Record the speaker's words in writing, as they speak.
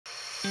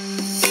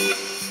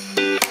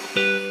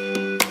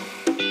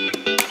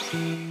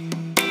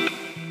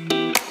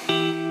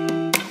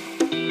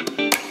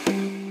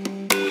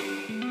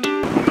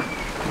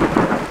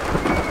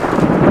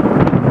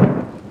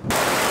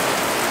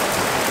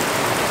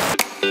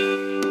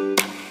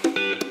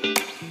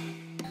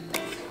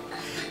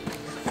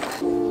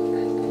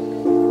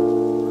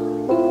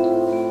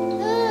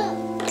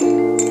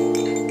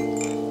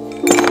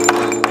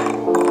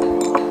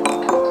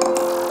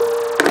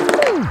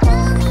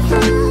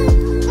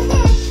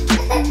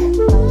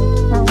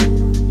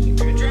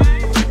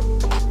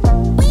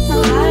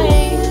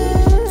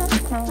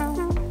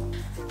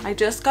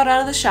just got out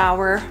of the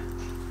shower.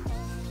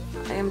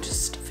 I am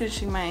just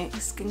finishing my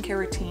skincare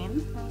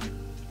routine.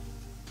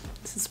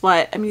 This is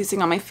what I'm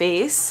using on my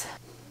face.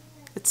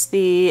 It's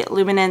the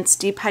Luminance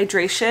Deep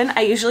Hydration.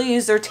 I usually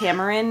use their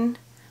Tamarind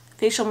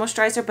facial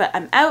moisturizer, but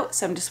I'm out,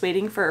 so I'm just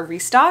waiting for a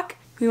restock.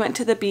 We went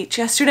to the beach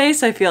yesterday,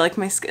 so I feel like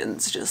my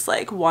skin's just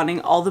like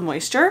wanting all the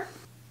moisture.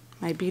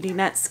 My Beauty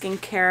Nut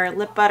Skincare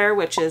lip butter,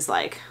 which is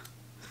like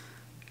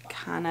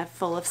kind of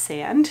full of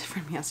sand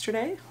from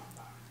yesterday.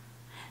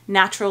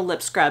 Natural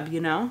lip scrub,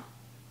 you know.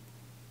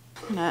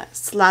 I'm gonna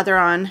slather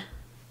on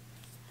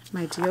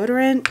my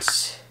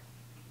deodorant.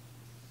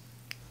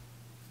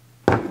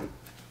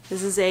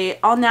 This is a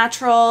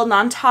all-natural,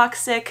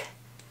 non-toxic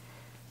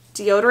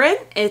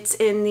deodorant. It's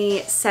in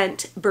the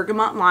scent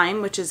Bergamot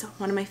Lime, which is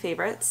one of my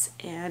favorites,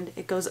 and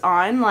it goes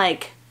on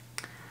like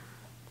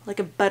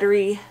a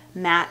buttery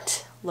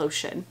matte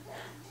lotion.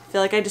 I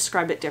feel like I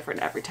describe it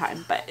different every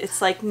time, but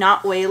it's like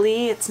not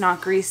oily, it's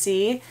not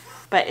greasy,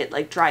 but it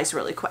like dries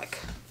really quick.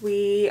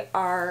 We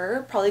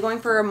are probably going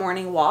for a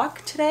morning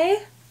walk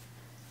today.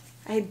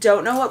 I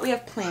don't know what we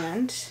have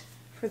planned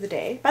for the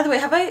day. By the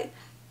way,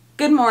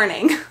 good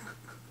morning.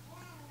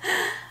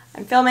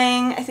 I'm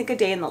filming, I think, a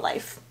day in the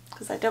life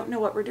because I don't know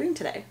what we're doing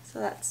today. So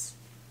that's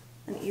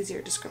an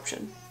easier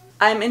description.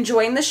 I'm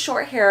enjoying the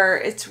short hair.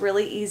 It's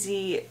really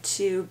easy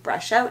to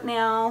brush out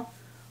now,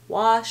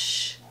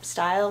 wash,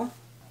 style.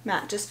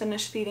 Matt just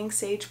finished feeding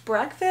Sage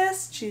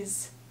breakfast.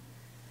 She's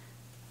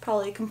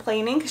probably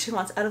complaining because she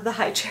wants out of the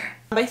high chair.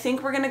 I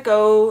think we're gonna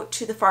go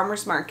to the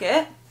farmer's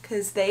market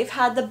because they've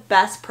had the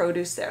best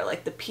produce there,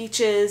 like the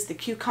peaches, the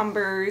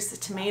cucumbers, the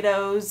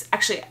tomatoes.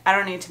 Actually, I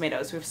don't need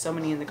tomatoes. We have so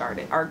many in the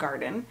garden, our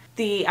garden.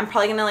 I'm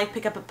probably gonna like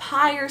pick up a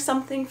pie or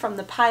something from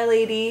the pie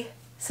lady,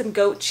 some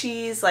goat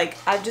cheese. Like,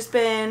 I've just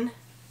been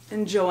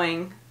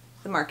enjoying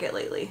the market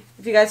lately.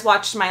 If you guys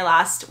watched my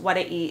last what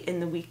I eat on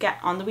the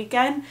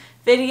weekend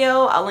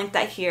video, I'll link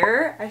that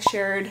here. I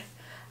shared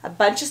a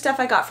bunch of stuff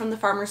I got from the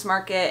farmer's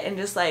market and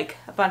just like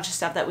a bunch of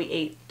stuff that we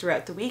ate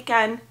throughout the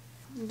weekend.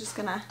 I'm just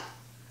gonna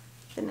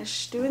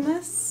finish doing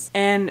this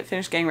and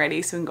finish getting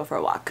ready so we can go for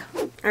a walk.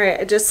 All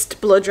right, I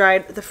just blow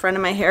dried the front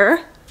of my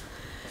hair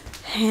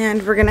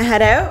and we're gonna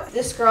head out.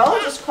 This girl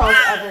just crawls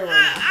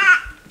everywhere now.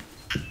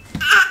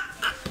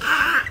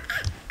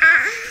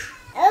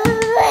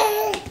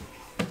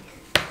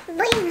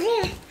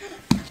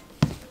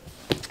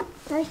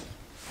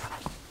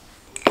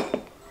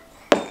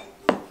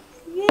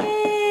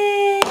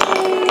 Yay!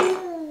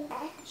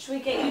 Should we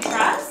get you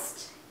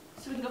dressed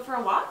so we can go for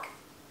a walk?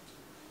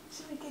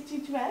 Should we get you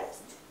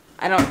dressed?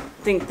 I don't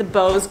think the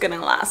bow's gonna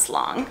last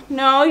long.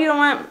 No, you don't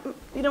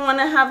want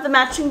to have the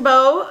matching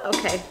bow?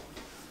 Okay.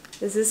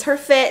 This is her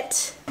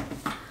fit.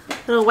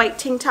 Little white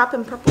tank top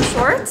and purple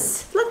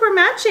shorts. Look, we're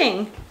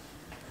matching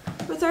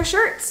with our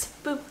shirts.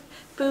 Boo,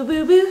 boo,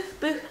 boo, boo,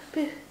 boo,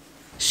 boo.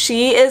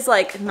 She is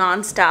like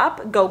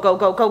nonstop. Go, go,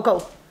 go, go,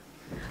 go.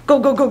 Go,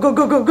 go, go, go,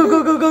 go, go,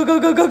 go, go, go, go,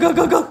 go, go, go,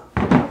 go, go.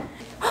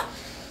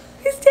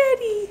 It's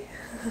Daddy.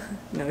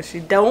 No, she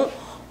don't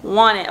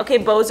want it. Okay,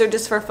 bows are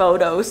just for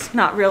photos,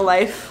 not real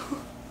life.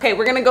 Okay,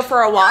 we're gonna go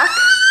for a walk.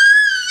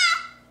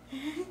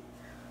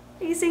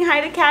 Are you saying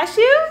hi to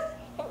Cashew?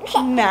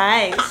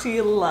 Nice,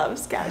 she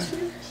loves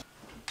Cashew.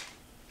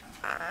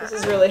 This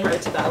is really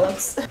hard to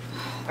balance.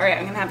 All right,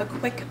 I'm gonna have a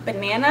quick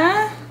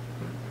banana.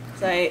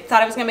 So I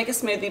thought I was gonna make a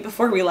smoothie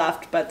before we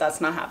left, but that's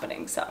not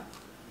happening, so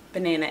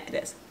banana it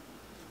is.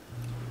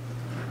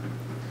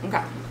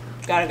 Okay,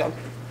 gotta go.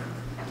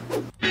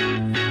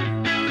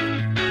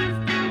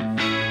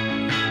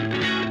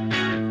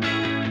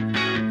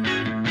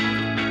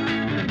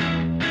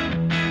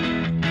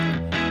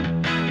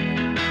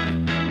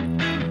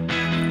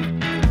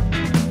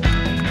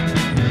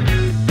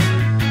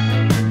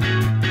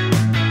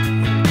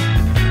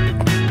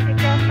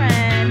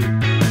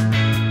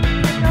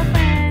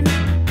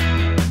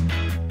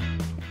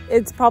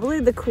 It's probably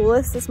the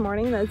coolest this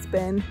morning that it's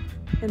been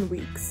in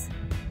weeks.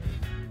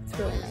 It's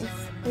really nice.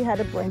 We had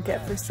a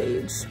blanket for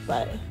Sage,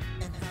 but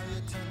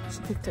she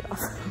picked it off.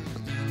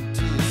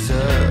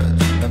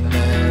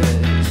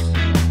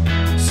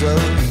 So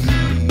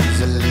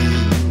easily.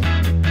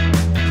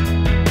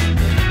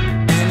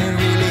 And it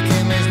really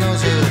came as no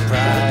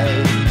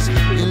surprise.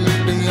 You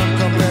look beyond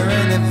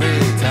comparing every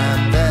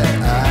time that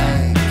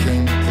I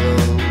came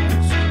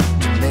close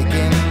to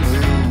making a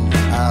move.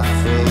 I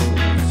froze.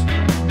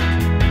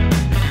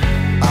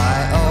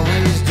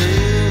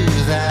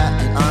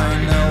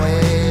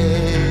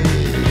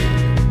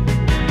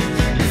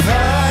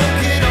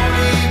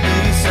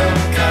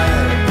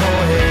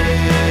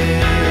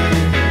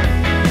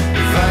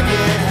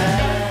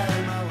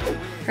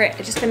 Alright,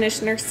 I just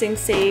finished nursing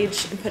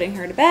Sage and putting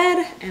her to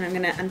bed, and I'm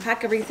gonna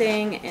unpack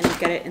everything and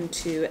get it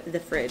into the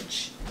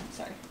fridge.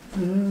 Sorry.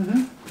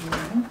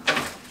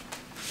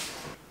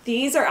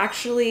 These are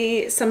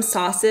actually some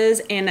sauces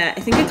and I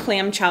think a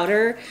clam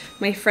chowder.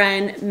 My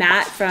friend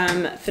Matt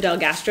from Fidel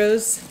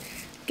Gastro's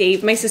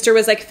gave. My sister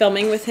was like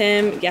filming with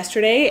him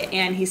yesterday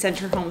and he sent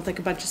her home with like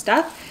a bunch of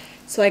stuff.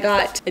 So I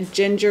got a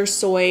ginger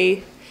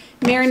soy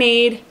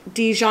marinade,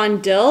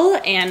 Dijon dill,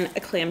 and a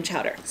clam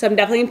chowder. So I'm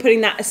definitely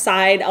putting that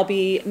aside. I'll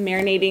be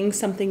marinating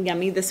something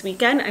yummy this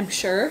weekend, I'm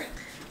sure.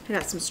 I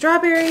got some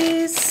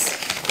strawberries,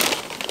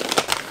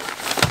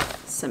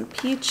 some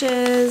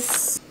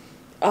peaches.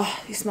 Oh,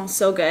 these smell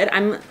so good.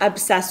 I'm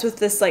obsessed with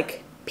this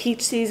like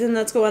peach season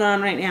that's going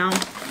on right now.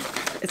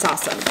 It's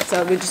awesome.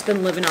 So we've just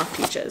been living off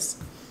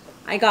peaches.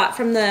 I got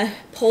from the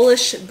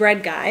Polish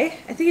bread guy.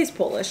 I think he's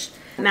Polish.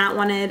 Matt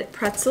wanted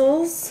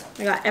pretzels.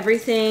 I got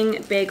everything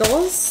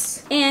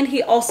bagels. And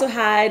he also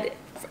had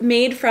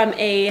made from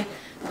a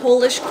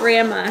Polish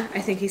grandma,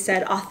 I think he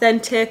said,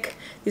 authentic.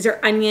 These are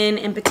onion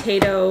and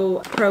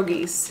potato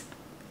pierogies.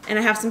 And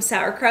I have some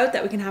sauerkraut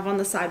that we can have on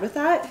the side with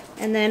that.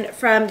 And then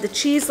from the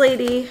cheese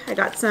lady, I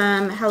got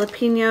some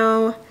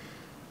jalapeno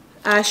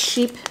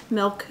sheep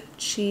milk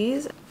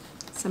cheese.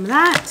 Some of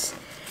that.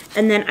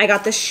 And then I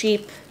got the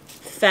sheep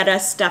feta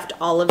stuffed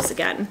olives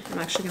again. I'm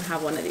actually gonna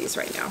have one of these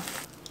right now.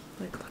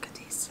 Like, look at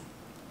these.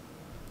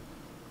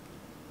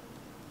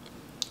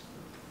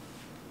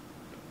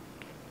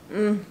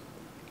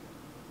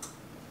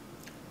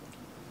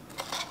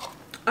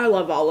 I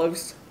love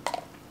olives.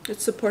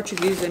 It's the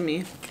Portuguese in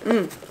me.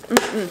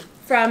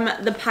 From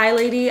the pie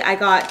lady, I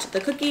got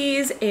the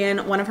cookies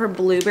and one of her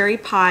blueberry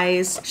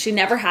pies. She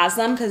never has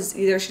them because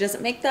either she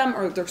doesn't make them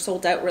or they're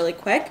sold out really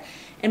quick.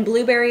 And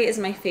blueberry is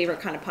my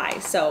favorite kind of pie.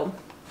 So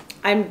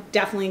I'm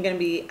definitely gonna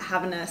be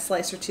having a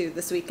slice or two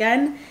this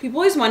weekend. People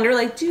always wonder,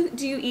 like, do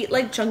you eat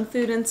like junk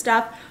food and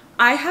stuff?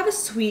 I have a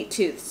sweet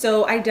tooth,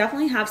 so I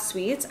definitely have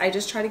sweets. I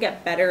just try to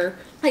get better,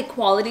 like,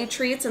 quality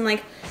treats. And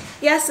like,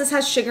 yes, this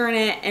has sugar in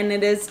it and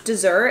it is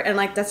dessert, and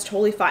like, that's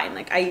totally fine.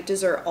 Like, I eat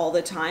dessert all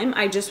the time.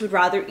 I just would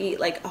rather eat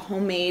like a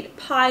homemade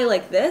pie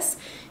like this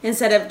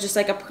instead of just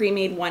like a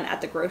pre-made one at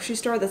the grocery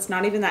store that's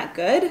not even that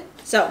good.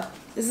 So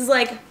this is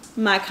like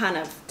my kind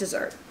of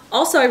dessert.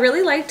 Also, I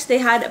really liked they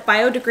had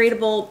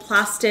biodegradable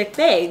plastic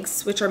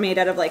bags, which are made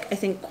out of like, I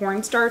think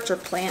cornstarch or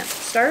plant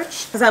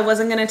starch. Because I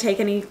wasn't gonna take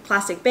any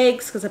plastic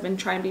bags because I've been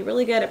trying to be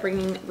really good at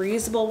bringing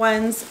reusable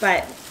ones,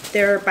 but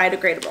they're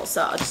biodegradable.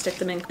 So I'll just stick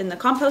them in the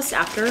compost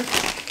after.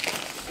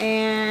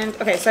 And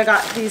okay, so I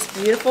got these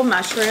beautiful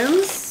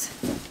mushrooms.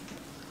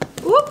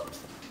 Whoop,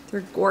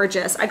 they're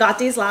gorgeous. I got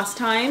these last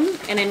time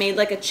and I made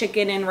like a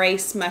chicken and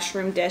rice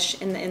mushroom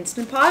dish in the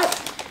Instant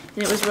Pot.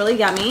 And it was really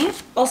yummy.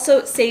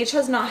 Also, Sage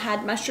has not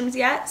had mushrooms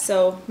yet,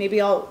 so maybe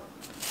I'll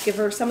give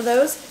her some of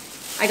those.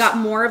 I got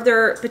more of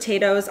their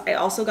potatoes. I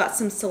also got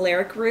some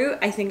celeriac root.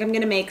 I think I'm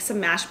gonna make some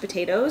mashed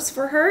potatoes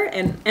for her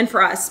and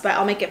for us, but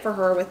I'll make it for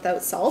her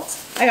without salt.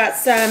 I got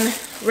some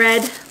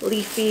red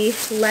leafy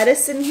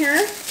lettuce in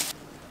here.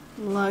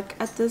 Look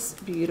at this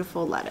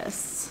beautiful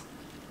lettuce.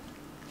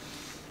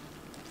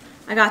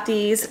 I got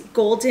these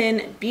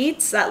golden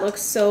beets that look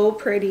so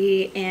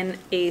pretty in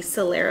a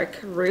celeriac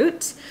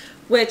root,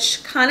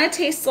 which kind of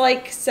tastes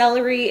like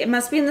celery. It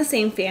must be in the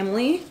same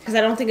family because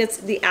I don't think it's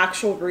the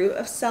actual root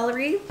of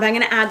celery. But I'm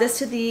gonna add this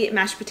to the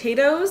mashed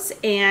potatoes,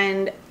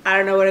 and I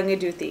don't know what I'm gonna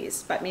do with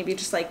these, but maybe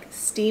just like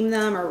steam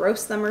them or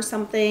roast them or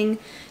something.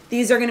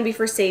 These are gonna be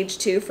for Sage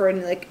too, for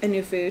like a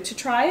new food to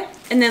try.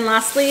 And then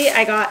lastly,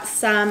 I got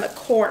some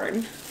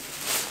corn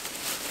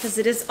because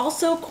it is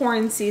also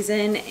corn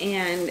season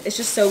and it's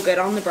just so good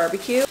on the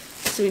barbecue.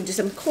 So we can do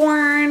some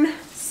corn,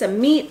 some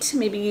meat,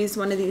 maybe use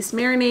one of these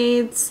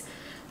marinades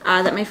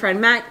that my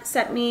friend Matt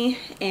sent me,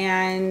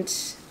 and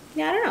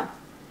yeah, I don't know.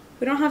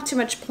 We don't have too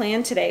much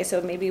planned today, so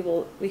maybe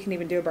we can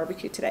even do a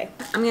barbecue today.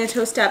 I'm gonna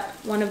toast up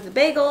one of the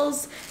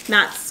bagels.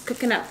 Matt's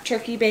cooking up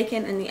turkey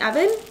bacon in the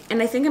oven,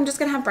 and I think I'm just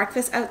gonna have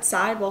breakfast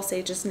outside while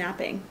Sage is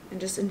napping and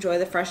just enjoy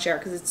the fresh air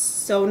because it's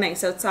so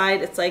nice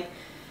outside. It's like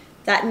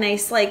that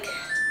nice like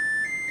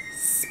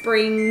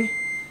spring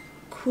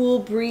cool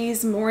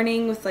breeze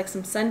morning with like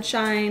some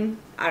sunshine.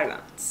 I don't know,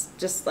 it's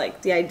just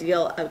like the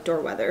ideal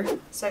outdoor weather.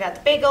 So I got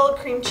the bagel,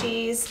 cream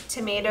cheese,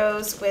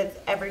 tomatoes with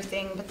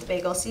everything but the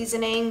bagel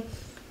seasoning,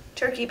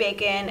 turkey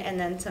bacon, and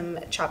then some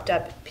chopped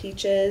up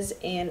peaches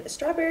and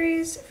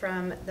strawberries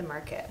from the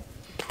market.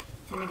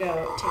 I'm gonna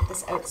go take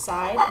this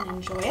outside and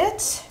enjoy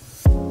it.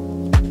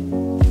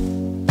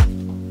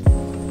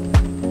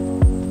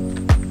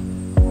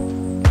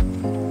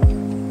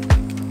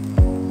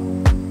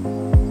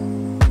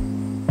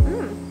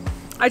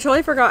 I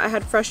totally forgot I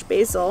had fresh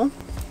basil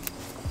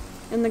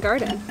in the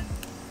garden.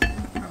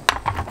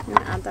 I'm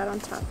gonna add that on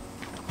top.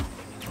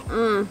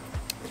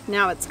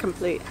 Now it's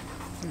complete.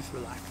 Just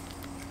relax.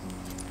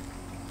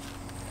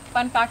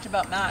 Fun fact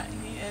about Matt,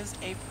 he is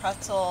a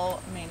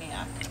pretzel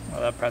maniac. Oh,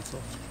 that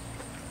pretzel.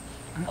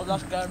 Oh,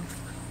 that's good.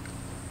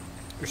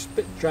 Your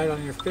spit dried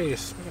on your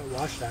face. I gotta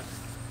wash that.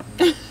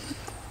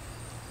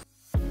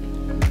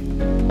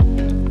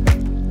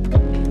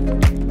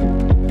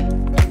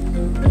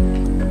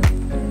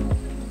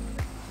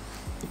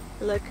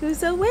 Look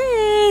who's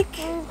awake!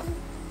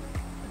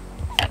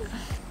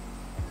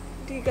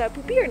 Do you got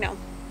poopy or no?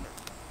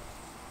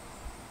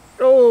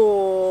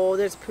 Oh,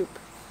 there's poop.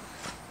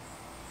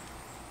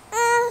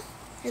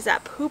 Is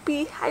that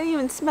poopy? I didn't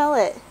even smell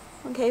it.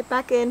 Okay,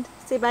 back in.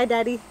 Say bye,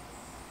 Daddy.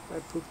 Bye,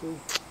 poo poo.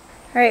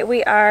 All right,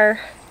 we are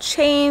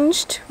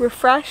changed,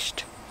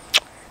 refreshed.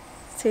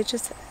 Sage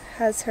just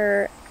has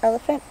her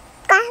elephant.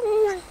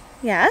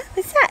 Yeah,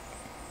 what's that?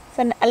 It's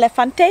an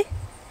elefante.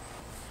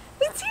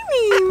 What's your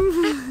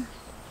name?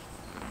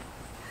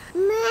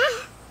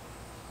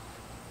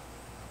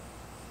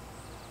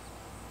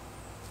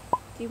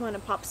 Do you want a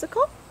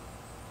popsicle?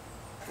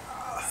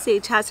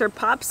 Sage has her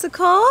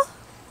popsicle.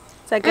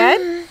 Is that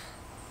good?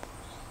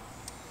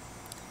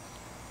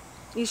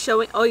 You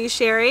showing? Oh, you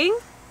sharing?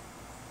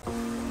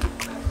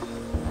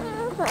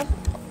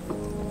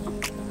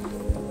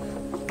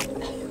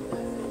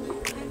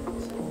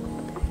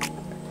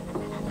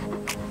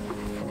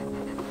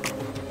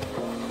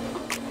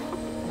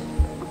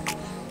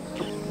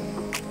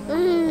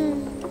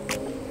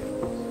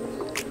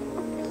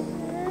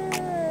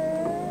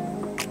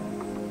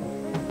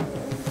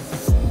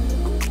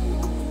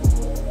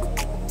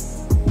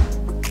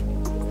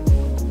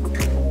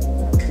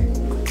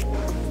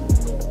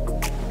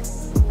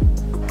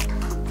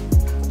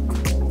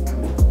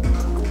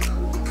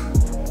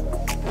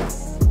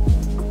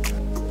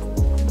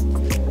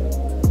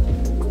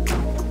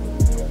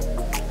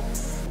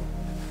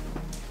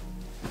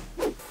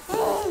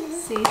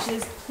 Sage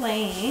is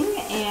playing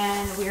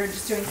and we are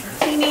just doing some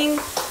cleaning.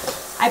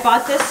 I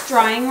bought this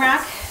drying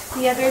rack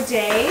the other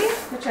day,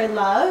 which I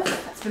love.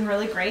 It's been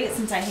really great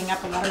since I hang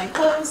up a lot of my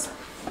clothes.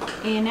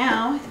 And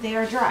now they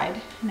are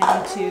dried. And I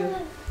need to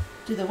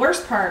do the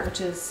worst part, which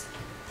is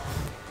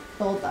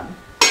fold them.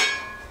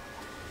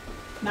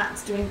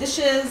 Matt's doing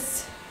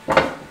dishes.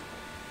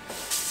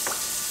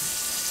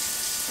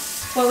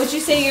 What would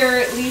you say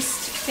your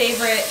least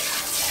favorite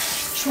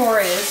chore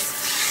is?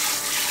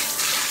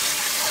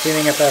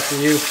 Cleaning up after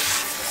you.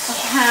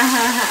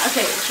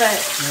 Okay, but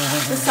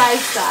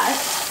besides that,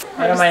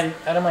 I don't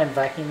mind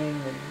vacuuming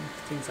and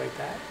things like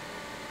that.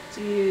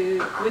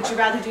 would you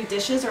rather do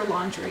dishes or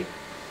laundry?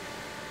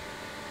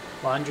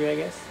 Laundry, I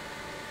guess.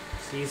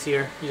 It's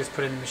easier. You just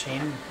put it in the machine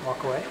and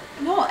walk away.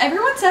 No,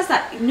 everyone says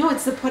that. No,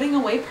 it's the putting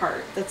away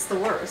part that's the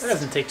worst. It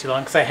doesn't take too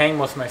long because I hang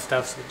most of my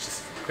stuff, so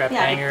just grab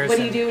hangers. What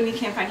do you do when you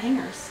can't find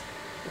hangers?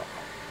 Well,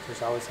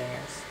 there's always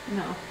hangers.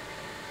 No,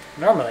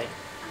 Normally.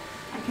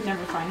 I can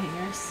never find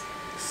hangers.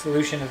 The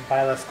solution is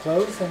buy less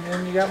clothes and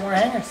then you got more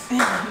hangers.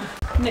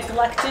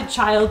 Neglected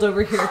child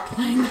over here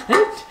playing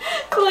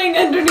playing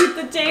underneath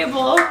the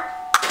table.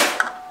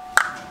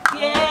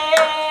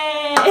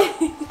 Yay!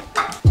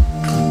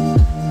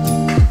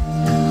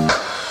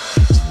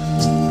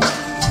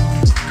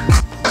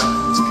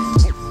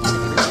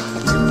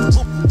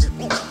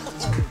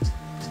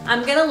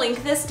 I'm gonna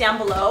link this down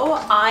below.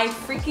 I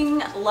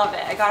freaking love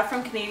it. I got it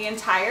from Canadian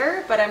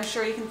Tire, but I'm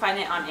sure you can find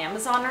it on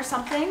Amazon or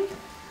something.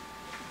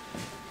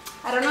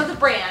 I don't know the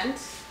brand,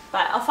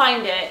 but I'll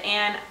find it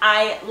and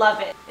I love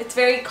it. It's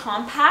very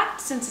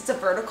compact since it's a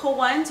vertical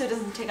one, so it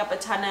doesn't take up a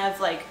ton of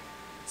like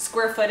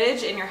square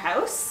footage in your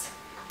house.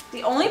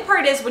 The only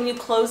part is when you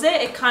close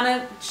it, it kind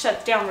of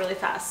shuts down really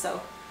fast, so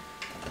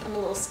I'm a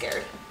little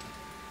scared.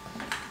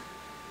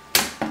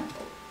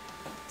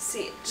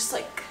 See, it just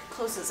like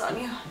closes on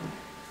you.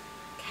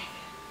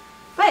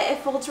 But it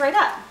folds right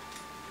up.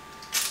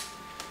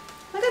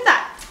 Look at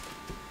that.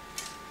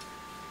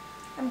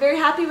 I'm very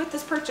happy with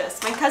this purchase.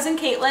 My cousin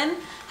Caitlin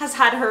has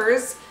had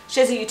hers.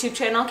 She has a YouTube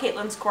channel,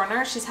 Caitlin's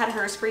Corner. She's had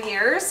hers for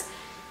years.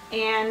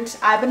 And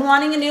I've been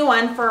wanting a new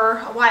one for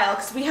a while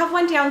because we have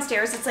one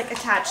downstairs. It's like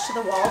attached to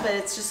the wall, but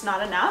it's just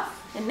not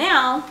enough. And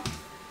now,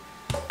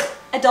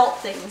 adult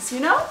things,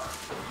 you know?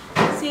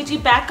 Sagey,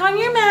 back on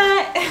your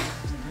mat.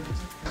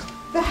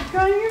 Back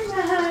on your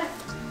mat.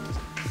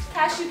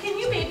 Cashew, can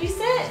you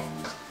babysit?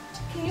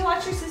 Can you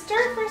watch your sister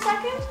for a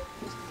second?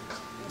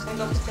 I'm gonna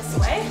go put this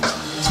away.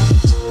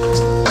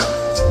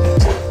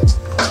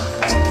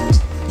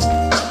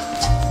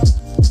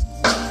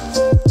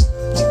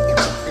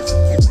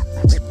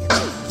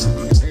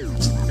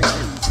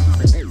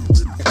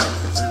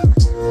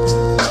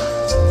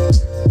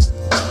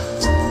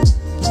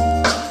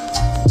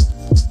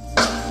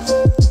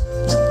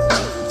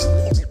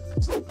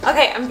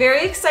 Okay, I'm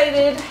very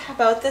excited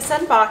about this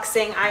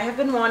unboxing. I have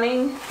been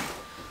wanting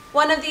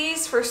one of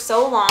these for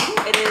so long.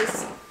 It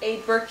is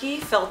a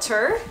Berkey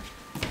filter.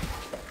 I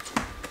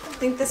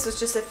think this was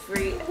just a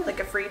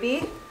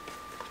freebie. A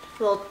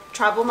little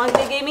travel mug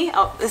they gave me.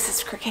 Oh, this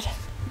is crooked.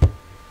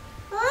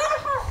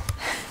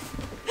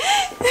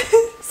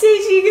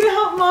 Sage, you gonna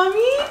help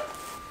mommy?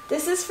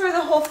 This is for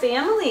the whole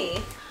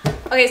family.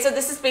 Okay, so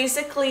this is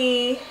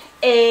basically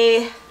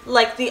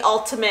like the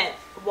ultimate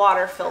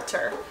water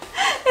filter.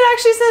 It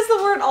actually says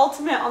the word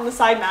ultimate on the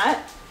side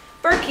mat.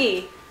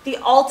 Berkey, the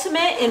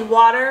ultimate in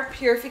water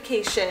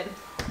purification.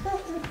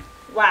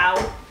 Wow.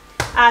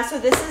 So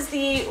this is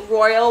the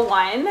Royal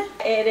one.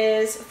 It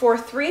is for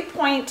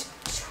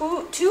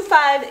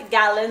 3.25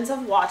 gallons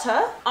of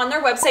water. On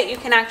their website, you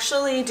can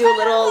actually do a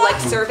little like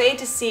survey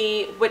to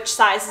see which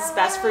size is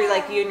best for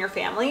like you and your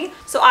family.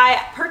 So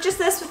I purchased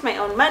this with my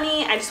own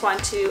money. I just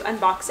wanted to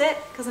unbox it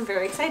because I'm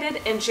very excited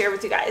and share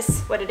with you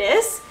guys what it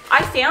is.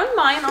 I found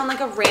mine on like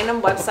a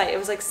random website. It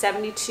was like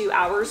 72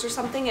 hours or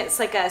something. It's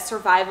like a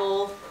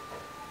survival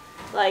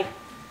like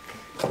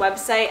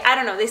website. I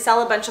don't know, they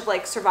sell a bunch of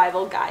like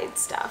survival guide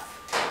stuff.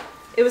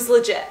 It was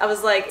legit. I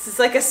was like, this is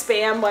like a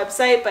spam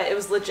website, but it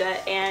was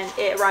legit, and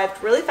it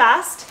arrived really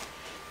fast,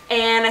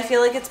 and I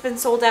feel like it's been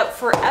sold out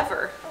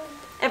forever.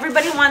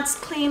 Everybody wants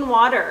clean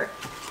water,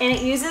 and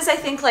it uses, I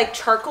think, like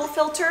charcoal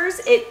filters.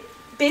 It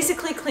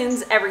basically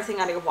cleans everything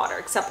out of your water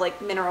except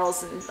like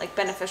minerals and like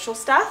beneficial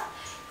stuff.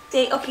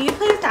 Okay, you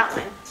play with that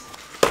one.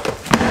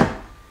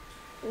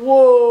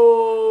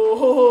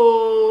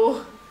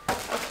 Whoa.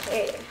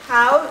 Okay,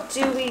 how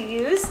do we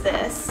use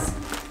this?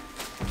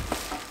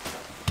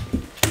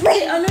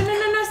 Wait, oh no,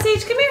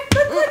 Sage, come here.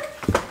 Look.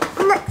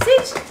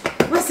 Sage,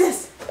 what's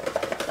this?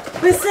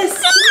 What's this?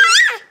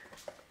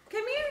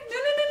 Come here.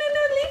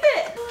 No, leave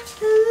it.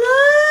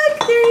 Look,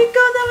 there you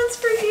go. That one's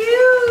for you.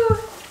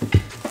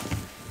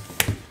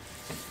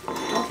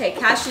 Okay,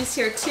 Cashew's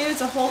here too.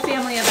 It's a whole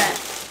family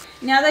event.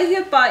 Now that you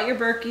have bought your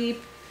Berkey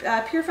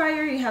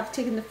purifier, you have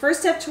taken the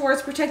first step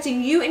towards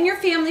protecting you and your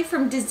family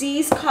from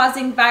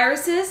disease-causing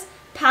viruses,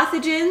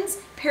 pathogens,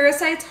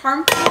 parasites,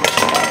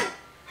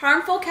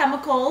 harmful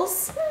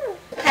chemicals,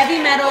 heavy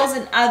metals,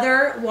 and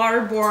other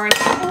waterborne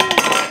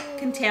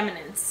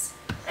contaminants.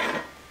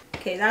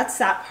 Okay, that's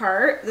that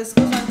part. This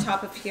goes on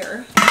top of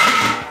here.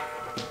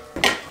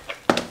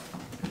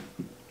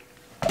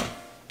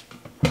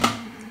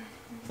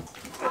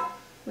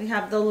 We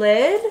have the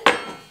lid.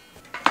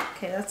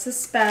 Okay, that's the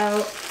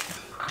spout.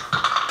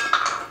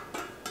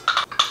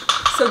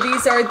 So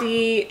these are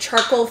the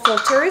charcoal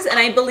filters, and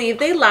I believe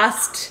they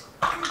last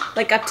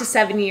like up to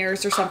 7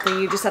 years or something.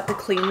 You just have to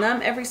clean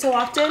them every so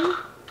often.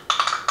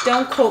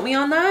 Don't quote me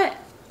on that,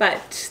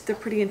 but they're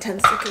pretty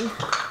intense looking.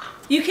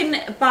 You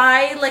can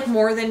buy like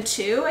more than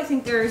 2. I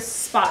think there's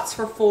spots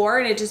for 4,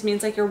 and it just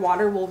means like your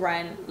water will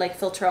run, like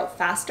filter out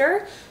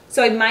faster.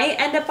 So I might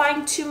end up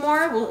buying 2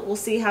 more. We'll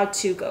see how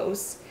 2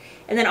 goes.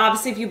 And then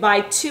obviously if you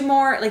buy 2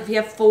 more, like if you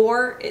have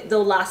 4,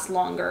 they'll last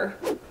longer.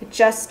 I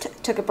just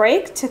took a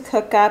break to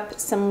cook up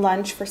some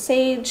lunch for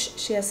Sage.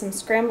 She has some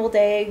scrambled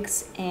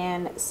eggs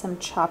and some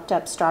chopped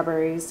up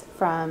strawberries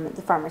from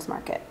the farmer's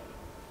market.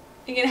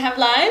 You gonna have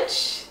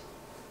lunch?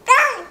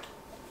 Dad!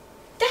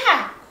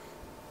 Dad!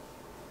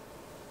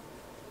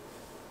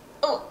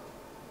 Oh.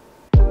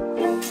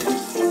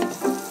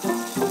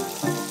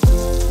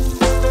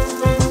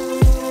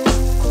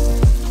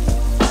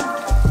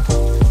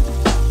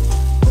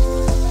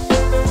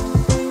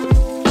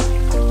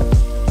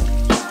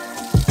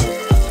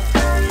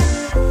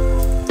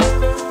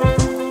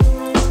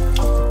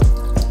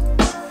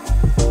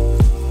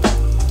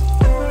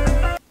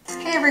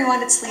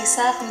 It's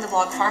Lisa from the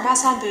blog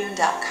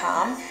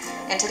farmhouseonboone.com,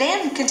 and today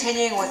I'm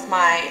continuing with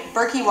my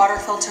Berkey water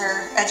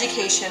filter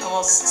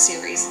educational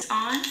series.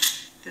 On,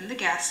 then the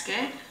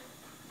gasket.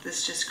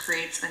 This just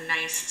creates a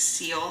nice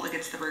seal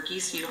against the Berkey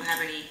so you don't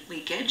have any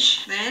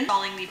leakage. Then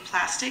installing the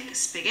plastic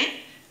spigot,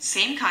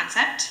 same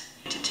concept.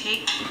 To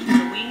take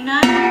the wing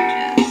nut,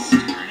 just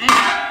turn it.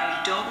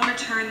 You don't want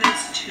to turn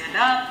this to it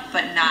up,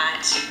 but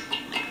not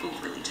like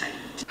overly tight.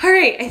 All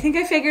right, I think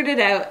I figured it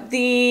out.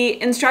 The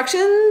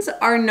instructions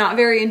are not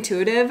very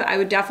intuitive. I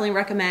would definitely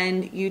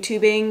recommend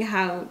YouTubing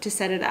how to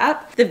set it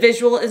up. The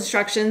visual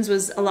instructions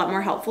was a lot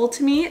more helpful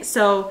to me.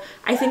 So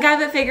I think I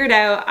have it figured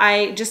out.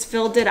 I just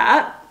filled it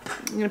up.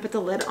 I'm gonna put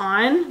the lid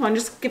on. Well, I'm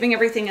just giving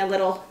everything a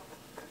little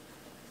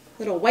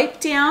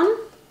wipe down.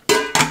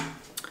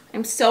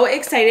 I'm so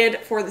excited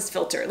for this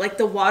filter. Like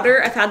the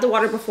water, I've had the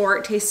water before.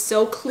 It tastes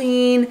so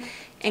clean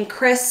and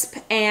crisp,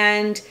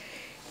 and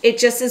it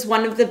just is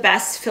one of the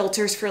best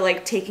filters for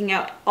like taking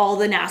out all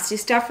the nasty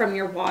stuff from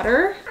your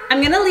water.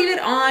 I'm gonna leave it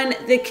on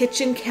the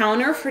kitchen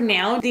counter for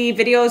now. The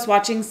video I was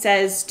watching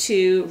says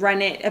to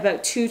run it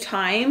about 2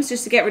 times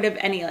just to get rid of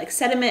any like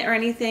sediment or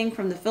anything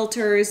from the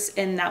filters,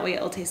 and that way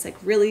it'll taste like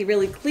really,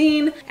 really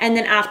clean. And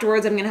then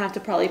afterwards I'm gonna have to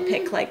probably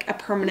pick like a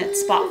permanent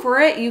spot for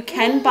it. You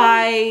can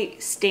buy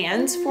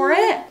stands for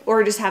it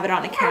or just have it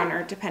on a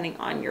counter depending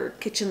on your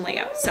kitchen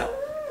layout. So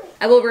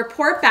I will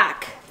report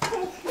back.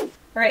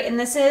 All right, and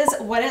this is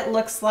what it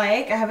looks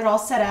like. I have it all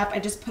set up. I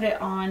just put it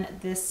on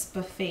this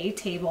buffet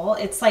table.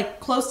 It's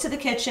like close to the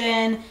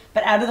kitchen,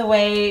 but out of the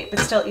way, but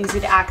still easy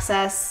to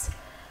access.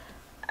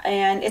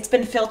 And it's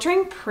been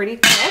filtering pretty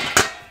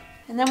quick.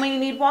 And then when you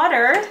need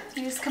water,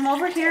 you just come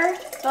over here,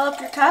 fill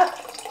up your cup.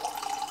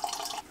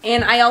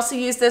 And I also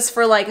use this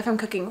for like if I'm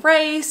cooking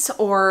rice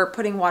or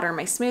putting water in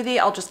my smoothie,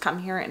 I'll just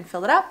come here and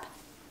fill it up.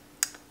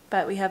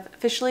 But we have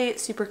officially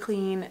super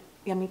clean,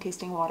 yummy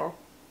tasting water.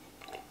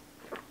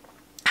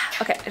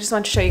 Okay, I just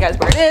wanted to show you guys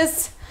where it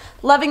is.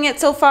 Loving it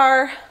so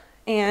far,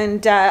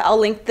 and I'll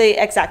link the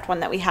exact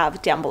one that we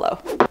have down below.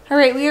 All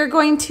right, we are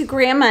going to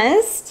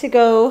Grandma's to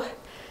go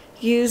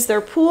use their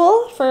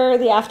pool for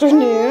the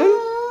afternoon,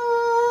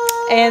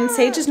 and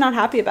Sage is not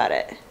happy about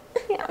it.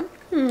 Yeah,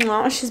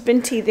 aww, she's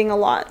been teething a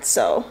lot,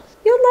 so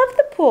you'll love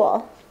the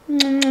pool.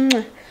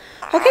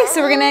 Okay,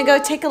 so we're gonna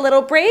go take a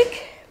little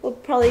break. We'll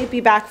probably be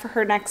back for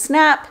her next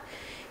nap,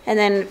 and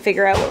then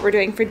figure out what we're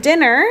doing for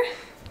dinner.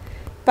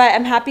 But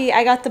I'm happy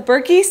I got the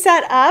Berkey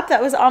set up.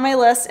 That was on my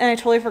list and I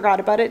totally forgot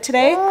about it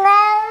today.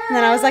 And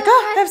then I was like,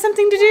 oh, I have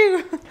something to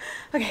do.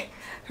 Okay,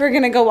 we're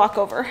gonna go walk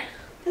over.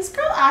 This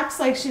girl acts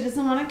like she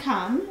doesn't want to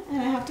come,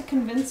 and I have to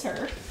convince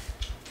her.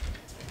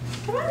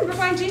 Come on, we're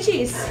going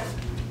Gigi's.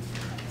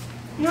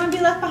 You don't want to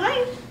be left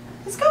behind.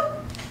 Let's go.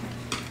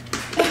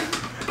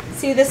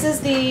 See, this is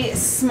the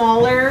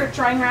smaller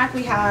drying rack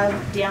we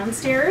have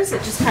downstairs.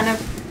 It just kind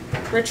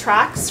of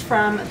retracts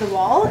from the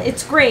wall.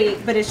 It's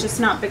great, but it's just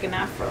not big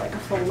enough for like a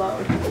full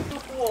load.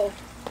 Whoa.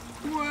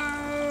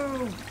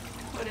 Whoa.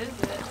 What is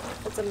it?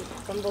 It's a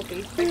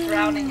bumblebee. Like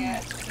drowning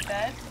it. Is it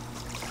dead?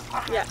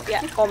 Yeah,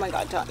 yeah. Oh my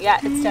god, don't. Yeah,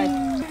 it's dead.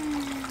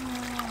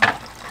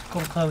 Go,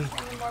 Chloe.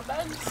 Any more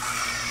bugs?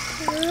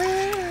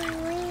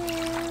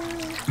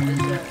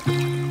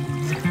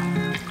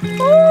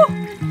 Ooh,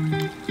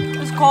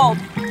 it's cold.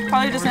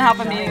 Probably doesn't help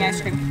I'm eating ice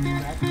cream.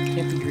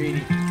 Can't be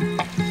greedy.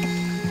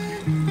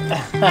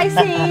 Hi,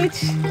 Sage.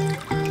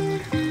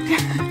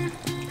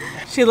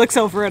 She looks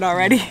over it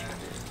already.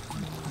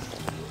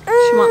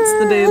 She wants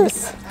the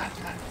boobs.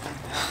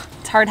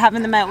 It's hard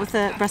having them out with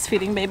a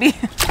breastfeeding baby.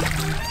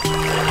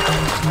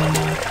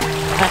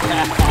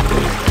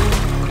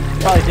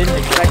 Probably didn't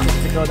expect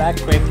it to go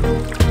that quick.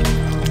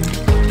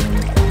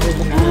 Was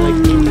it not like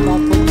baseball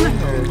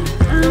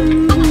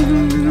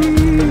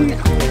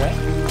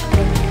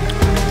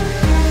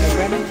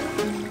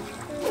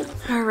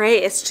All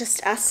right, it's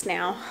just us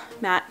now.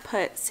 Matt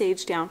put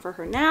Sage down for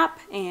her nap,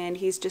 and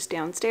he's just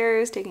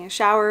downstairs taking a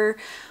shower,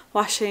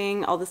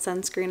 washing all the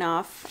sunscreen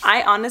off.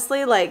 I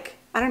honestly, like,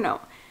 I don't know.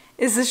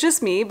 Is this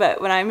just me?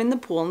 But when I'm in the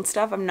pool and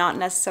stuff, I'm not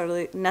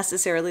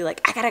necessarily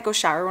like, I gotta go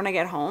shower when I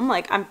get home.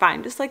 Like, I'm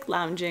fine just like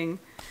lounging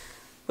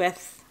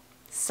with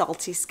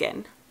salty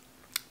skin.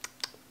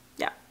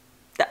 Yeah,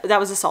 that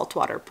was a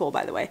saltwater pool,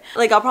 by the way.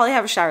 Like, I'll probably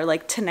have a shower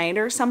like tonight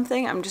or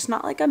something. I'm just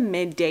not like a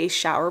midday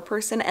shower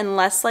person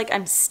unless like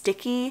I'm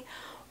sticky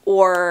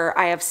or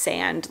I have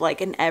sand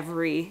like in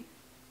every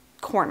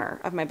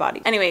corner of my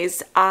body.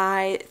 Anyways,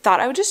 I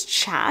thought I would just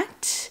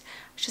chat.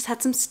 Just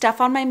had some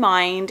stuff on my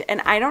mind, and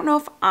I don't know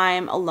if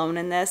I'm alone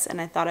in this, and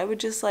I thought I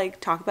would just like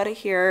talk about it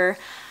here.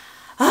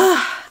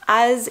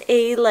 As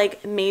a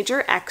like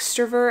major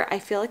extrovert, I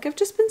feel like I've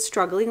just been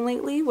struggling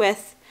lately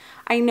with,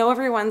 I know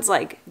everyone's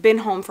like been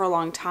home for a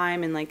long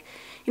time, and like,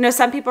 you know,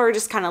 some people are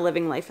just kind of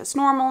living life as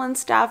normal and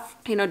stuff,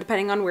 you know,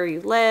 depending on where you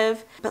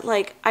live. But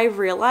like, I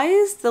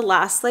realized the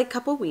last like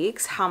couple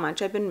weeks how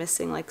much I've been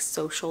missing like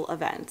social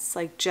events,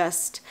 like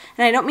just,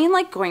 and I don't mean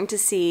like going to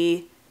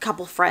see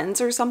couple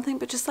friends or something,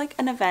 but just like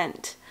an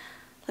event,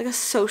 like a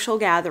social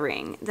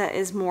gathering that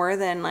is more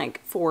than like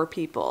 4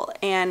 people.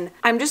 And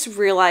I'm just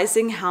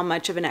realizing how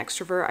much of an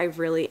extrovert I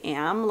really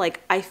am.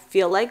 Like, I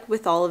feel like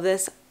with all of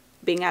this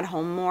being at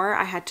home more,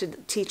 I had to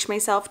teach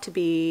myself to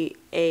be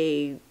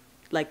a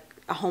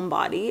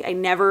homebody. I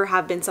never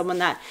have been someone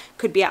that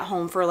could be at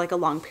home for like a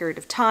long period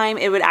of time.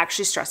 It would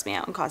actually stress me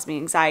out and cause me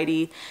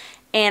anxiety.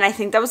 And I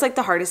think that was like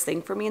the hardest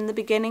thing for me in the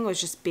beginning,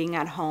 was just being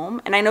at home.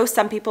 And I know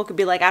some people could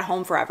be like at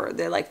home forever.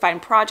 They like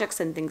find projects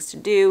and things to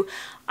do.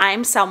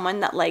 I'm someone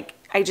that like,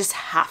 I just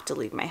have to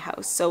leave my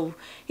house. So,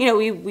 you know,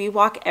 we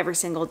walk every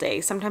single day,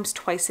 sometimes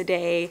twice a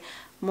day,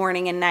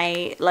 morning and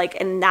night. Like,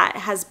 and that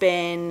has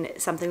been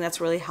something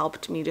that's really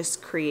helped me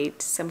just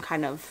create some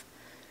kind of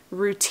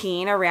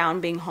routine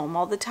around being home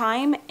all the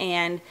time.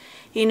 And,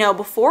 you know,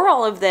 before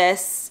all of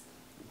this,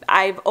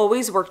 I've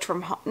always worked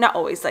from home, not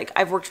always, like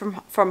I've worked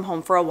from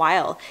home for a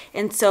while.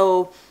 And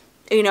so,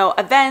 you know,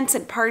 events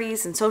and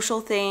parties and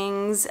social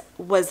things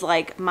was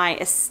like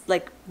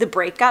the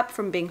breakup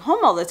from being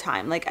home all the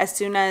time. Like, as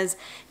soon as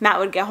Matt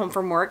would get home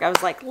from work, I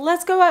was like,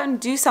 let's go out and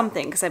do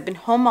something, because I've been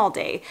home all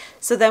day.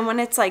 So then when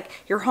it's like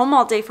you're home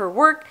all day for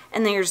work,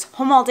 and then you're just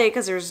home all day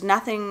because there's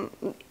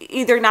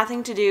either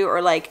nothing to do,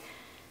 or like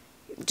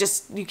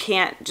just you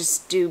can't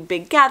just do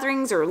big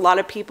gatherings, or a lot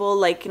of people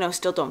like, you know,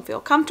 still don't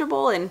feel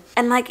comfortable. And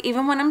like,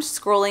 even when I'm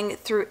scrolling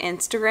through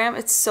Instagram,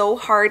 it's so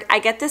hard. I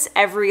get this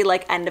every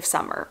like end of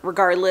summer,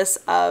 regardless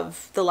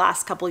of the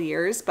last couple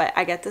years, but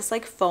I get this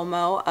like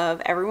FOMO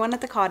of everyone at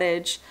the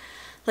cottage.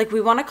 Like,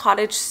 we want a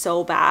cottage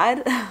so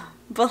bad,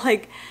 but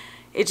like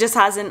it just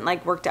hasn't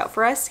like worked out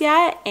for us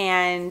yet.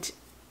 And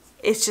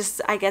it's just,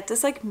 I get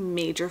this like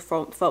major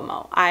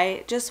FOMO.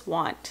 I just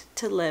want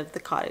to live the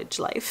cottage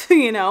life,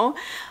 you know?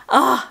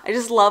 I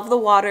just love the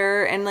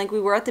water. And like, we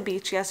were at the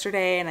beach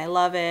yesterday and I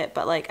love it.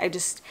 But like, and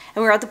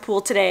we were at the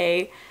pool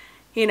today,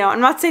 you know?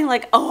 I'm not saying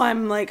like, oh,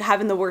 I'm like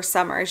having the worst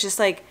summer. It's just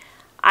like,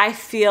 I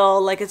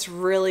feel like it's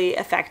really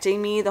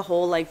affecting me, the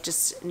whole like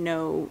just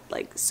no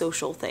like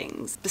social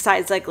things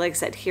besides like I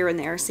said, here and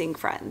there seeing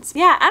friends.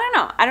 Yeah,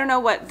 I don't know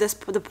what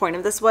the point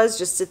of this was.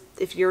 Just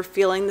if you're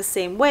feeling the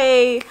same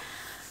way,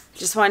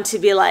 just want to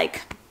be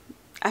like,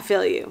 I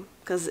feel you,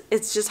 because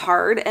it's just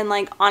hard. And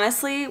like,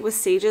 honestly, with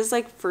Sage's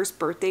like first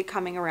birthday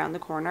coming around the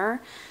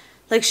corner,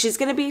 like she's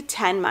gonna be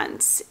 10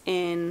 months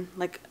in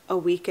like a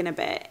week and a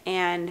bit,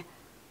 and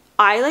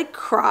I like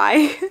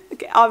cry.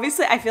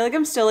 Obviously, I feel like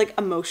I'm still like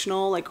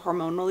emotional, like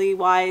hormonally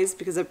wise,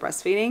 because of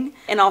breastfeeding,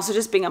 and also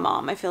just being a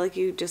mom. I feel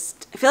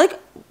like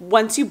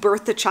once you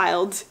birth a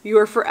child, you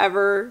are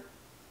forever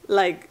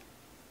like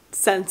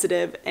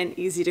sensitive and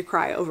easy to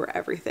cry over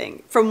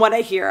everything. From what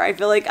I hear, I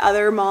feel like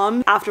other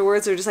moms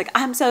afterwards are just like,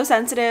 I'm so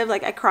sensitive,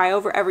 like I cry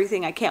over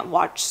everything, I can't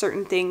watch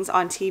certain things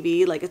on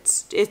TV. Like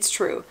it's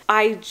true.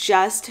 I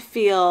just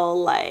feel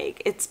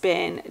like it's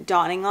been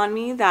dawning on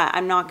me that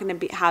I'm not going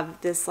to have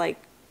this like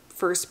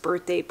first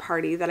birthday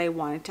party that I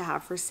wanted to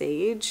have for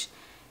Sage.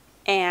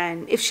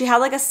 And if she had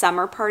like a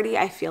summer party,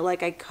 I feel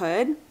like I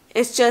could.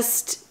 It's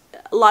just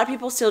a lot of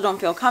people still don't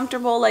feel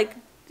comfortable like,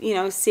 you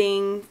know,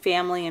 seeing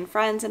family and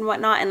friends and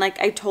whatnot. And like,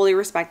 I totally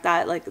respect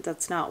that. Like,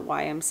 that's not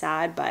why I'm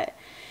sad, but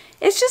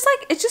it's just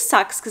like, it just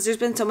sucks because there's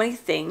been so many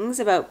things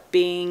about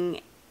being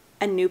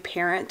a new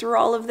parent through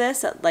all of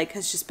this that like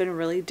has just been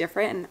really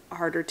different and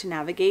harder to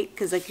navigate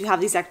because like you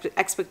have these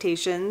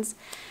expectations,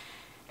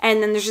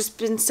 and then there's just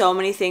been so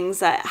many things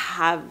that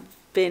have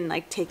been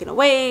like taken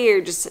away or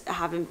just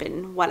haven't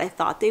been what I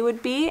thought they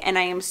would be. And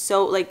I am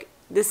so like,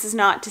 this is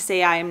not to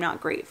say I am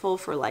not grateful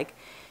for like,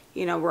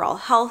 you know, we're all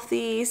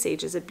healthy.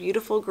 Sage is a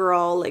beautiful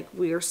girl. Like,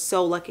 we are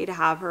so lucky to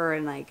have her.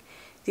 And like,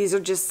 these are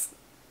just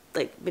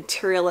like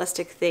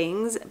materialistic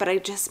things, but I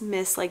just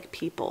miss like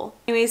people.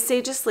 Anyways,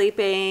 Sage is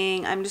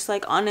sleeping. I'm just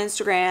like on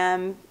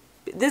Instagram.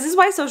 This is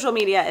why social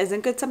media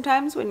isn't good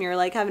sometimes when you're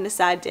like having a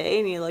sad day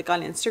and you're like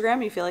on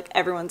Instagram, you feel like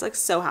everyone's like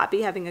so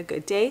happy having a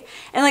good day.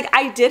 And like,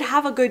 I did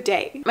have a good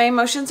day. My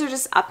emotions are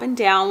just up and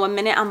down. One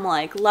minute I'm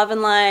like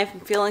loving life, I'm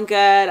feeling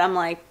good. I'm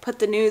like, put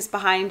the news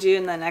behind you.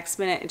 And the next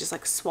minute it just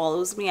like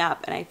swallows me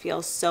up and I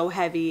feel so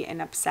heavy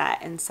and upset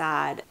and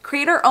sad.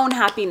 Create our own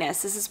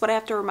happiness. This is what I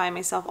have to remind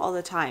myself all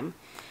the time.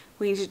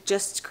 We should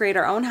just create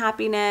our own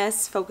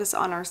happiness, focus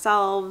on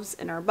ourselves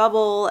in our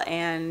bubble,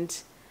 and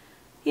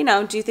you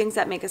know, do things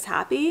that make us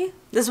happy.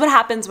 This is what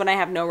happens when I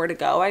have nowhere to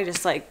go. I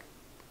just like,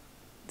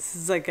 this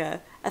is like a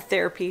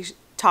therapy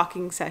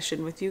talking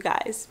session with you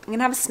guys. I'm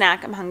gonna have a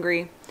snack. I'm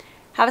hungry.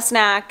 Have a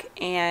snack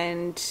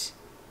and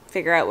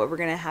figure out what we're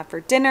gonna have for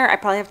dinner. I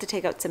probably have to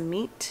take out some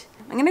meat.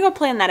 I'm gonna go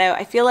plan that out.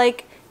 I feel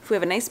like if we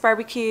have a nice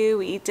barbecue,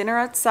 we eat dinner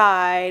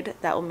outside,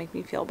 that will make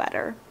me feel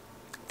better.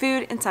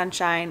 Food and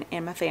sunshine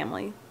and my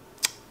family.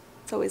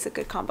 It's always a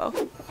good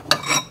combo.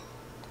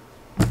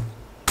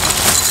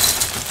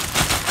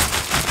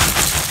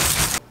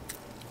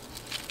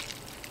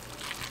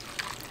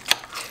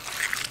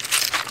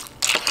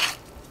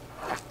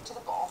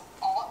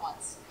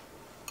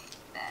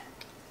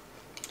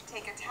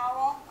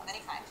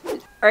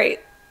 All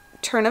right,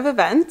 turn of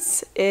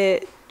events.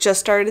 It just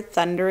started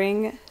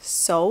thundering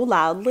so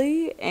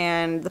loudly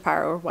and the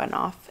power went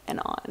off and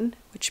on,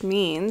 which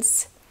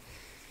means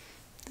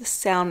the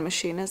sound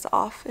machine is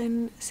off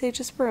in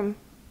Sage's room.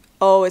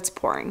 Oh, it's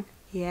pouring.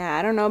 Yeah,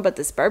 I don't know about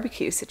this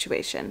barbecue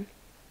situation.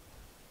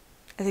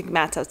 I think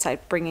Matt's outside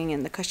bringing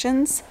in the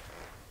cushions.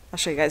 I'll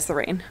show you guys the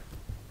rain.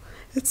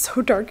 It's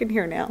so dark in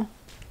here now.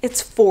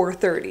 It's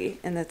 4:30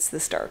 and it's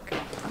this dark.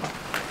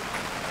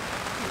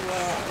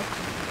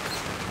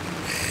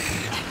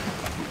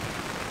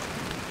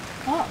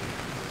 Oh,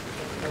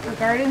 the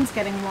garden's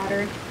getting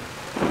watered.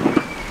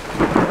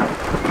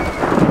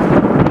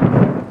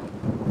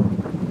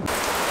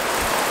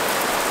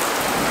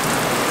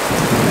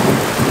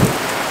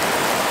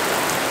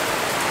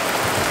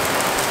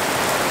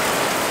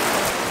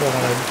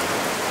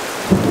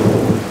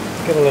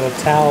 Get a little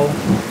towel.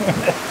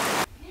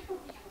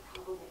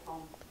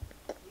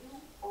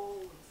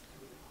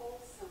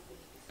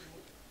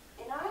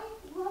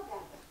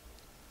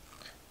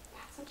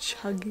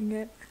 Chugging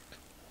it.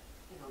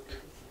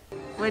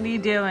 What are you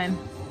doing?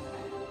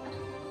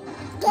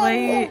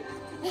 Wait.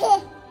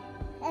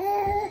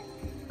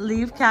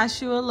 Leave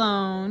Cashew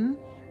alone.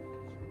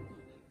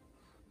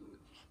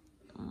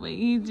 What are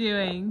you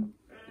doing?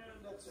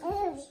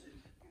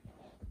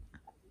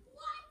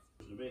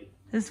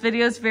 This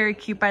video is very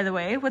cute, by the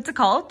way. What's it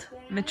called?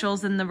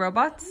 Mitchell's and the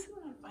Robots?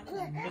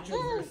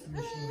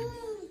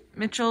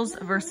 Mitchell's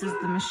versus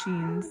the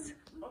Machines.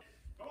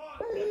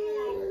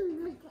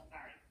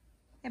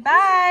 Okay,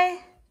 bye.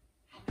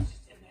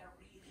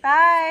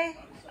 Bye.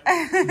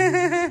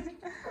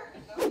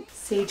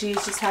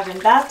 Sagey's just having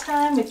bath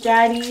time with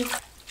Daddy.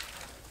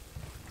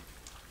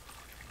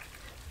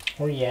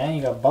 Oh yeah,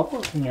 you got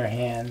bubbles in your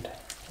hand.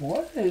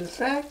 What is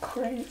that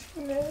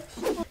craziness?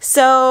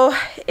 So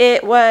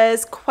it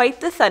was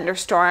quite the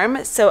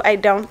thunderstorm, so I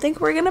don't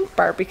think we're gonna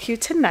barbecue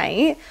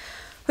tonight,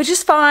 which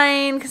is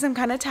fine because I'm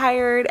kind of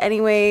tired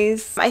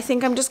anyways. I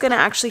think I'm just gonna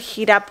actually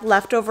heat up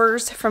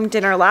leftovers from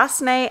dinner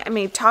last night. I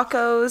made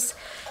tacos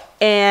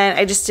and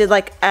I just did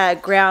like a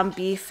ground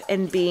beef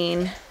and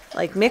bean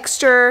like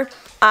mixture.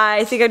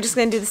 I think I'm just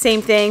gonna do the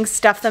same thing,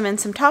 stuff them in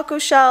some taco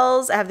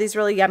shells. I have these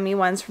really yummy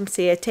ones from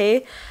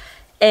Siete,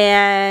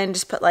 and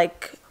just put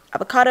like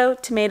avocado,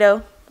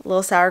 tomato, a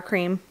little sour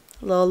cream,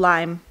 a little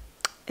lime,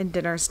 and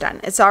dinner's done.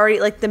 It's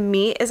already, like, the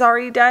meat is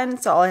already done,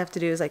 so all I have to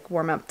do is like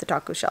warm up the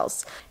taco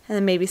shells. And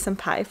then maybe some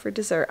pie for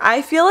dessert.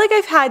 I feel like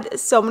I've had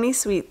so many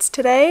sweets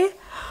today.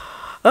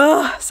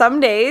 Ugh, some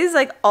days,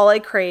 like, all I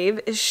crave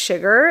is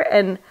sugar.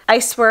 And I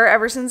swear,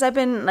 ever since I've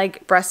been,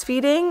 like,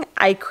 breastfeeding,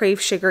 I crave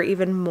sugar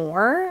even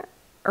more.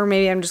 Or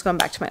maybe I'm just going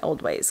back to my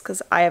old ways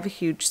because I have a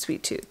huge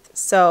sweet tooth.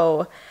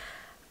 So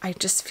I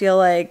just feel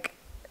like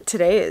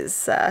today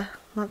is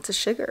lots of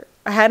sugar.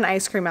 I had an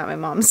ice cream at my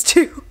mom's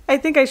too. I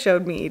think I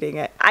showed me eating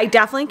it. I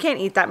definitely can't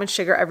eat that much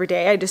sugar every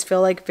day. I just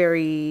feel like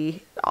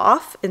very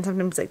off and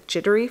sometimes like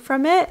jittery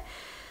from it.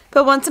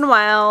 But once in a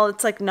while,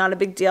 it's like not a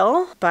big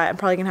deal. But I'm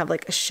probably gonna have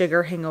like a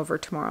sugar hangover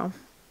tomorrow.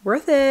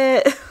 Worth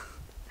it.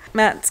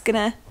 Matt's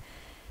gonna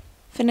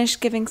finish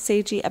giving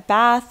Seiji a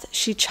bath.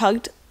 She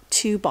chugged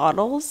 2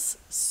 bottles.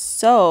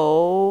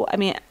 So, I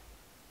mean,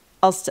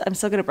 I'm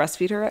still gonna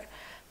breastfeed her,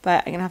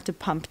 but I'm gonna have to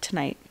pump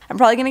tonight. I'm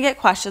probably gonna get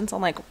questions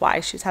on like why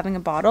she's having a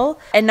bottle,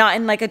 and not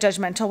in like a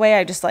judgmental way.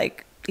 I just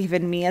like,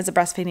 even me as a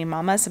breastfeeding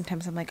mama,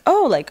 sometimes I'm like,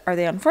 oh, like, are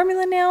they on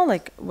formula now?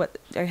 Like, what,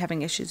 are you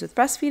having issues with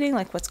breastfeeding?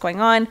 Like, what's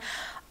going on?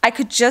 I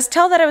could just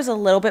tell that I was a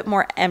little bit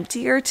more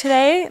emptier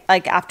today,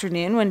 like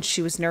afternoon when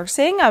she was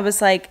nursing. I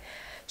was like,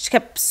 she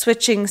kept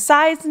switching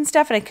sides and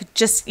stuff, and I could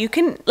just, you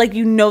can, like,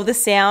 you know the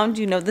sound,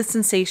 you know the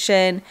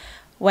sensation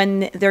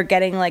when they're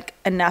getting like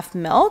enough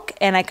milk,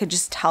 and I could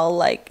just tell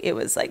like it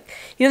was like,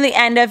 you know, the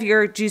end of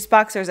your juice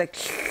box, there's like,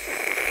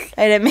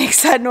 and it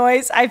makes that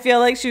noise. I feel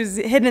like she was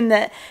hitting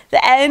the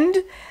end,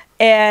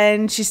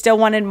 and she still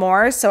wanted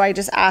more. So I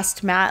just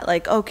asked Matt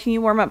like, oh, can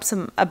you warm up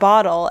a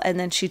bottle? And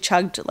then she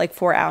chugged like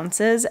 4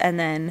 ounces, and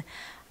then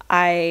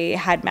I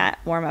had Matt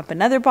warm up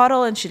another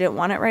bottle, and she didn't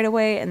want it right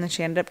away, and then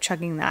she ended up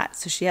chugging that.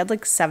 So she had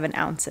like 7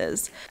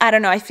 ounces. I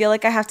don't know. I feel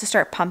like I have to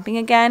start pumping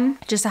again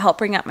just to help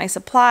bring up my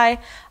supply.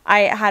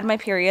 I had my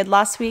period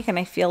last week, and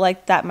I feel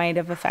like that might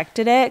have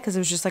affected it because it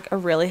was just like a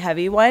really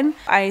heavy one.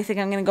 I think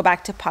I'm going to go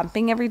back to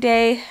pumping every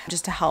day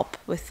just to help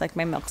with like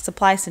my milk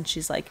supply, since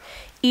she's like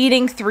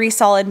eating 3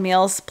 solid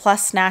meals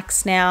plus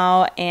snacks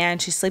now,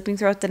 and she's sleeping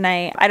throughout the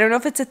night. I don't know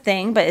if it's a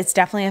thing, but it's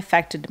definitely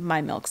affected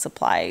my milk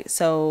supply.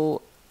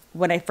 So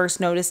when I first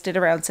noticed it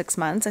around 6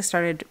 months, I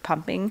started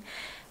pumping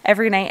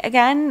every night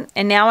again.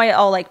 And now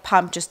I'll like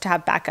pump just to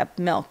have backup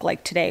milk.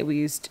 Like today we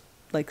used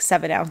like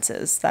 7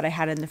 ounces that I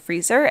had in the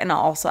freezer, and I'll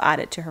also add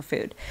it to her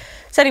food.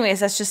 So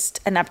anyways, that's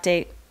just an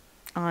update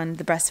on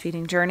the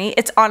breastfeeding journey.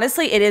 It's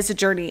honestly, it is a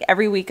journey.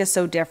 Every week is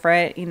so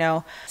different. You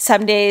know,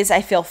 some days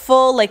I feel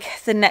full, like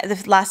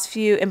the last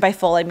few, and by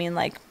full I mean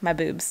like my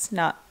boobs,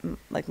 not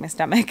like my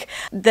stomach.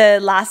 The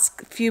last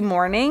few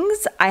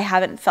mornings I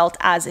haven't felt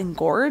as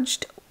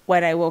engorged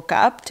when I woke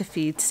up to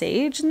feed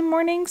Sage in the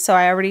morning. So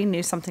I already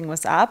knew something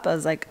was up. I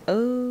was like,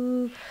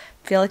 oh,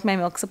 I feel like my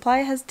milk supply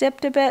has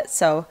dipped a bit.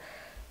 So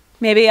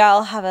maybe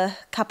I'll have a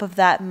cup of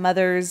that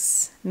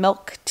mother's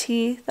milk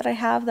tea that I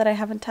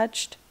haven't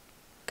touched.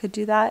 Could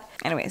do that.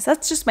 Anyways,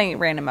 that's just my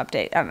random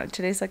update. I don't know.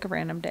 Today's like a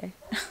random day.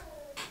 Look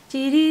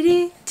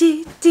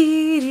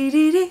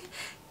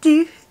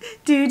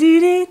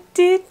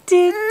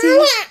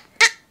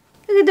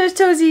at those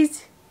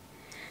toesies.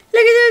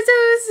 Look at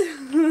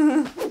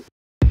those toes.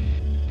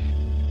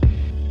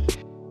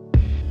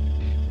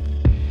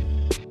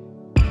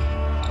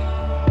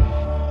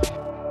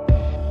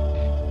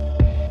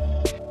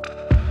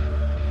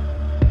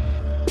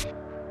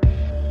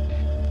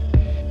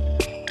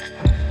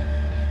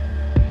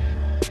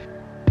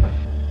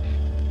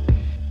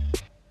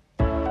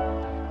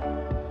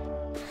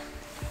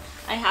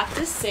 I have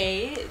to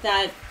say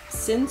that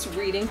since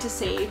reading to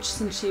Sage,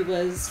 since she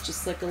was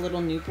just like a little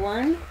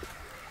newborn,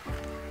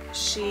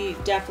 she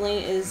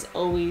definitely is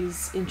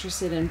always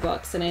interested in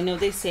books. And I know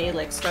they say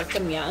like start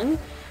them young,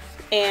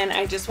 and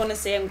I just want to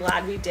say I'm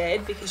glad we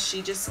did, because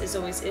she just is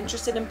always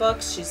interested in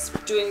books. She's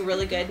doing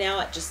really good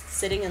now at just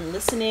sitting and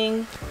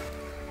listening.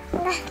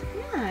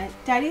 Yeah,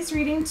 Daddy's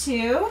reading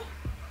too.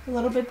 A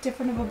little bit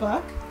different of a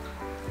book.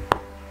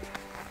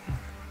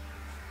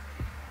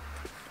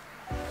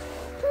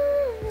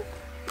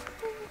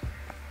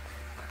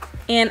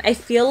 And I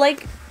feel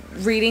like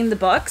reading the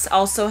books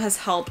also has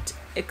helped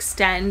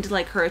extend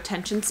like her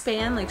attention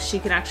span. Like she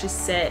can actually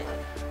sit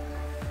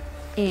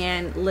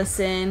and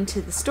listen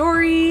to the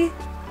story.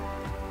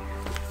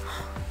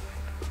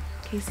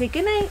 Okay, say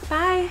goodnight.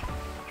 Bye.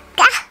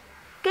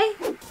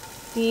 Okay.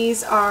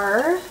 These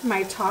are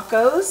my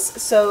tacos.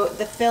 So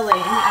the filling,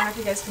 I don't know if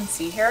you guys can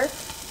see here.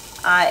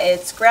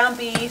 It's ground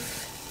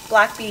beef,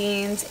 black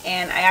beans,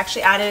 and I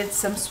actually added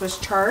some Swiss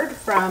chard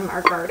from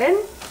our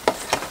garden.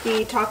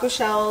 The taco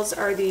shells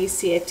are the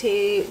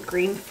Siete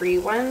grain-free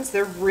ones.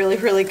 They're really,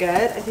 really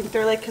good. I think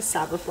they're like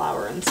cassava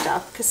flour and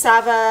stuff.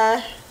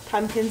 Cassava,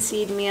 pumpkin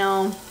seed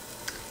meal,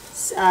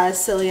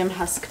 psyllium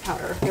husk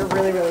powder. They're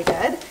really, really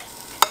good.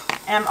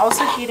 And I'm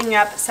also heating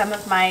up some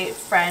of my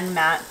friend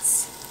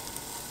Matt's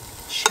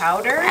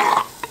chowder.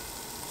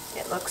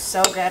 It looks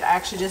so good.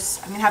 I'm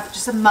gonna have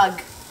just a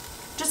mug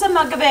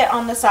of it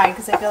on the side,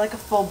 because I feel like a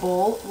full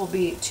bowl will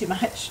be too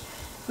much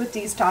with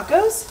these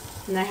tacos.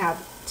 And I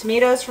have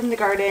tomatoes from the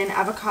garden,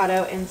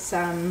 avocado, and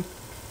some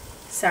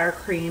sour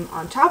cream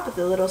on top with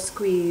a little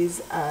squeeze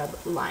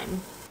of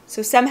lime.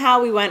 So somehow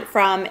we went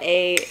from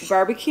a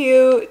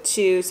barbecue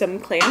to some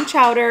clam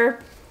chowder,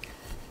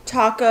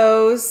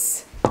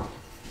 tacos,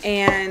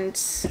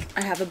 and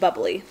I have a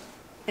bubbly.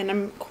 And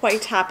I'm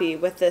quite happy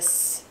with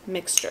this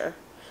mixture.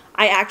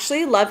 I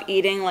actually love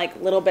eating like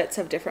little bits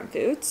of different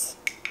foods.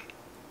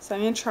 So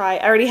I'm gonna try.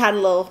 I already had a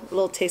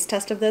little taste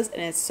test of this,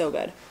 and it's so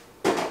good.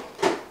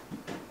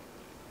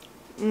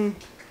 I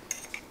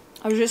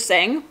was just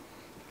saying,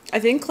 I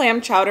think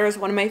clam chowder is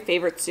one of my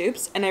favorite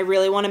soups, and I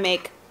really want to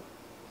make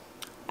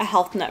a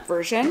health nut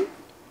version.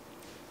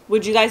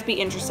 Would you guys be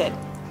interested?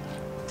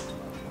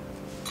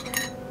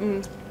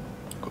 Good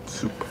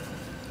soup.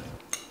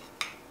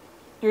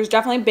 There's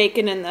definitely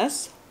bacon in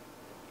this.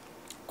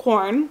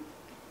 Corn.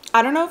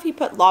 I don't know if he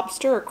put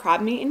lobster or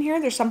crab meat in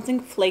here. There's something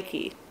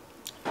flaky.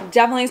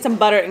 Definitely some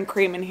butter and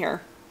cream in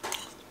here.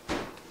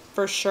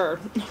 For sure.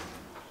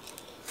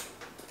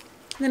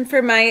 Then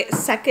for my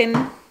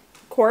second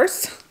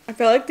course, I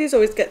feel like these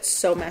always get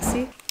so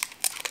messy.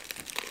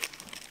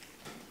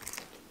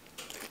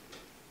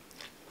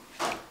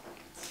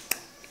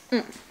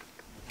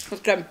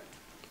 That's good.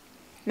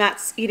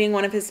 Matt's eating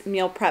one of his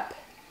meal prep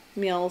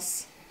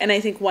meals. And I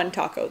think one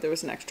taco. There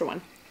was an extra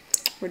one.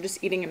 We're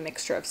just eating a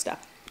mixture of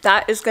stuff.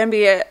 That is going to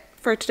be it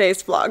for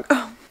today's vlog.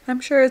 I'm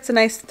sure it's a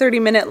nice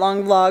 30-minute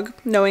long vlog,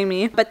 knowing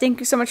me. But thank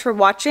you so much for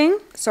watching.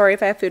 Sorry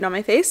if I have food on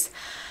my face.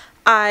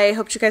 I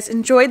hope you guys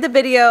enjoyed the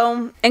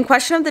video. And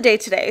question of the day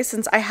today,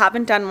 since I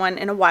haven't done one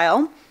in a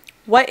while,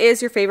 what is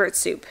your favorite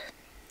soup?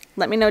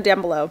 Let me know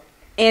down below.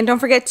 And don't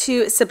forget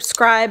to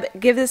subscribe,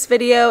 give this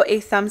video a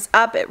thumbs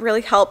up. It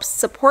really helps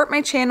support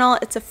my channel.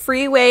 It's a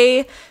free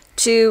way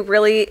to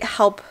really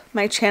help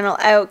my channel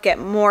out, get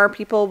more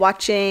people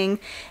watching.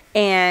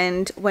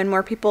 And when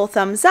more people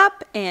thumbs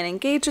up and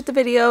engage with the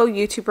video,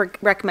 YouTube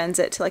recommends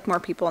it to like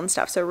more people and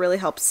stuff. So it really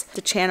helps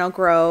the channel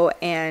grow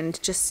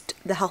and just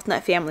the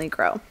HealthNut family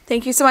grow.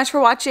 Thank you so much for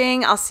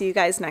watching. I'll see you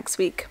guys next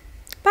week.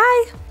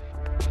 Bye.